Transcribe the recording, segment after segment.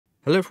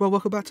Hello everyone,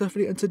 welcome back to the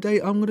video, and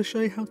today I'm going to show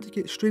you how to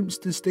get Shrimp's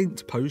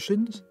distinct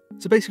potions.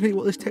 So basically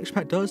what this texture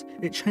pack does,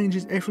 it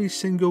changes every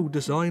single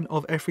design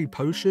of every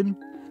potion.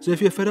 So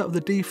if you're fed up with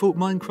the default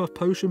Minecraft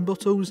potion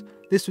bottles,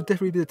 this would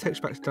definitely be the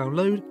texture pack to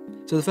download.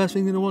 So the first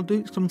thing you're going to want to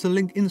do is come to the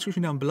link in the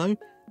description down below,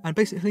 and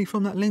basically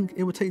from that link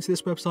it will take you to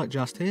this website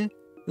just here.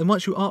 Then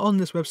once you are on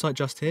this website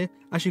just here,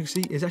 as you can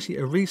see, it's actually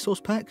a resource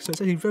pack, so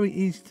it's actually very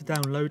easy to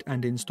download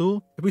and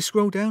install. If we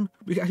scroll down,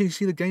 we can actually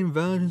see the game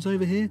versions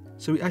over here.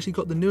 So we actually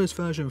got the newest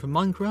version for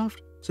Minecraft.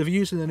 So if you're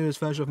using the newest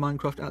version of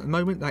Minecraft at the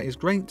moment, that is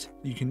great.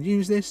 You can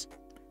use this.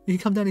 You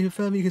can come down even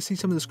further, you can see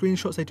some of the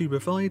screenshots they do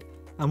provide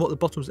and what the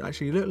bottles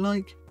actually look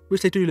like,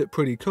 which they do look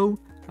pretty cool.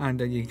 And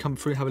you can come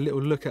through and have a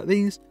little look at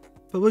these.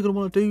 But what we're going to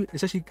want to do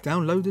is actually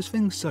download this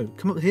thing. So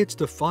come up here to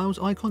the files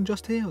icon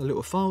just here, a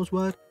little files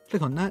word,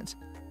 click on that.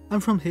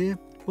 And from here,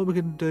 what we're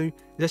going to do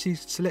is actually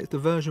select the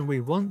version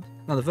we want.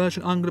 Now the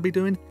version I'm going to be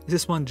doing is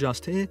this one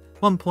just here,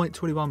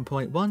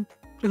 1.21.1.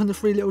 Click on the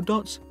three little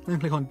dots,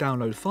 then click on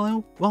download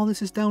file. While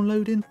this is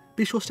downloading,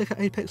 be sure to check out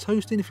Apex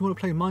Hosting if you want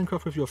to play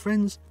Minecraft with your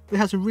friends. They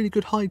have some really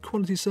good high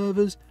quality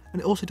servers, and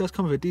it also does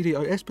come with a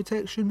DDoS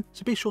protection,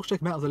 so be sure to check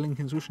them out with the link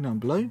in the description down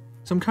below.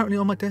 So I'm currently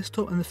on my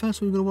desktop, and the first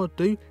thing we're going to want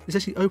to do is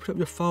actually open up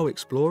your file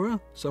explorer.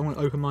 So I'm going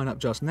to open mine up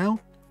just now.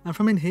 And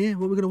from in here,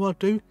 what we're going to want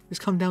to do is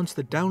come down to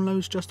the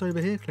downloads just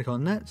over here, click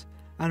on that.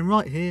 And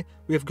right here,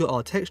 we have got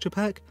our texture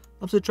pack.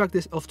 I'm going to drag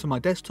this off to my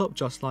desktop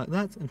just like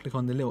that and click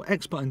on the little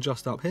X button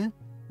just up here.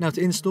 Now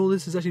to install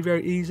this is actually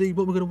very easy.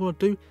 What we're going to want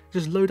to do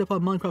is just load up our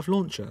Minecraft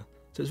launcher.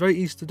 So it's very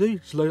easy to do,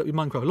 just load up your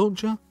Minecraft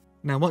launcher.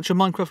 Now once your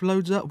Minecraft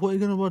loads up, what you're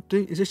going to want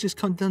to do is just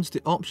come down to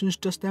the options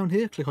just down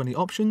here, click on the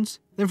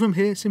options. Then from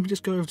here, simply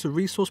just go over to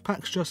resource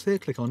packs just here,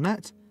 click on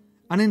that.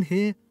 And in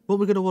here, what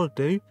we're going to want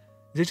to do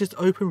is just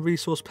open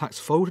resource packs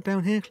folder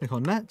down here, click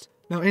on that.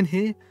 Now in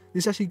here,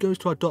 this actually goes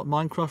to our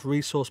 .minecraft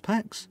resource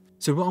packs.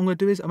 So what I'm going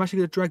to do is I'm actually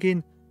going to drag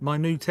in my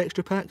new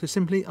texture pack. So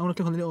simply I want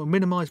to click on the little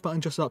minimize button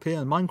just up here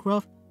in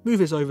Minecraft, move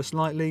this over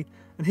slightly,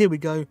 and here we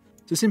go.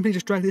 So simply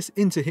just drag this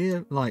into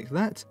here like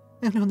that,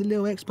 and click on the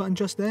little X button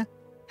just there,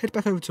 head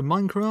back over to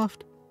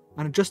Minecraft,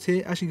 and just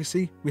here, as you can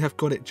see, we have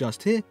got it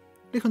just here.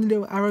 Click on the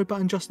little arrow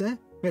button just there,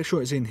 make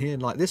sure it's in here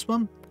like this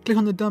one. Click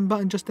on the done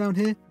button just down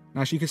here.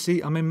 Now as you can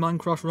see, I'm in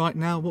Minecraft right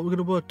now. What we're going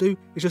to want to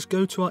do is just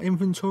go to our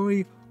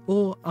inventory,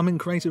 or I'm in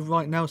creative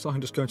right now, so I can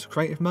just go into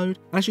creative mode.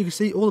 And as you can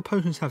see, all the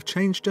potions have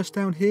changed just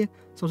down here.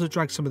 So I'm going to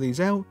drag some of these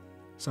out,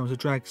 so I'm going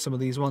to drag some of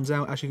these ones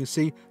out. As you can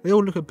see, they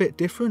all look a bit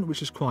different,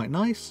 which is quite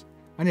nice.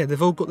 And yeah,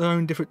 they've all got their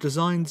own different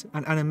designs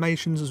and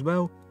animations as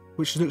well,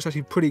 which looks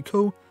actually pretty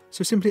cool.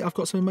 So simply I've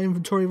got some in my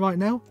inventory right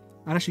now,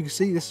 and as you can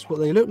see, this is what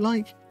they look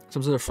like. So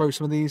I'm going to throw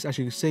some of these, as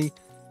you can see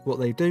what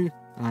they do.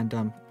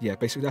 And yeah,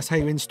 basically that's how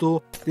you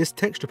install this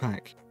texture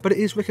pack. But it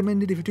is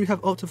recommended if you do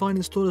have Optifine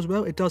installed as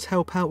well. It does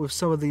help out with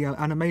some of the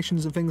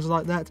animations and things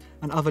like that,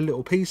 and other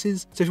little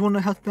pieces. So if you want to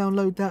know how to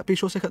download that, be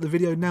sure to check out the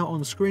video now on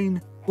the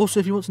screen. Also,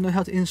 if you want to know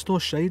how to install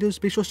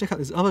shaders, be sure to check out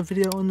this other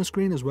video on the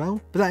screen as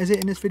well. But that is it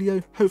in this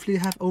video. Hopefully you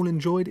have all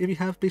enjoyed. If you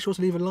have, be sure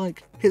to leave a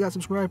like, hit that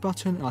subscribe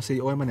button, and I'll see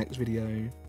you all in my next video.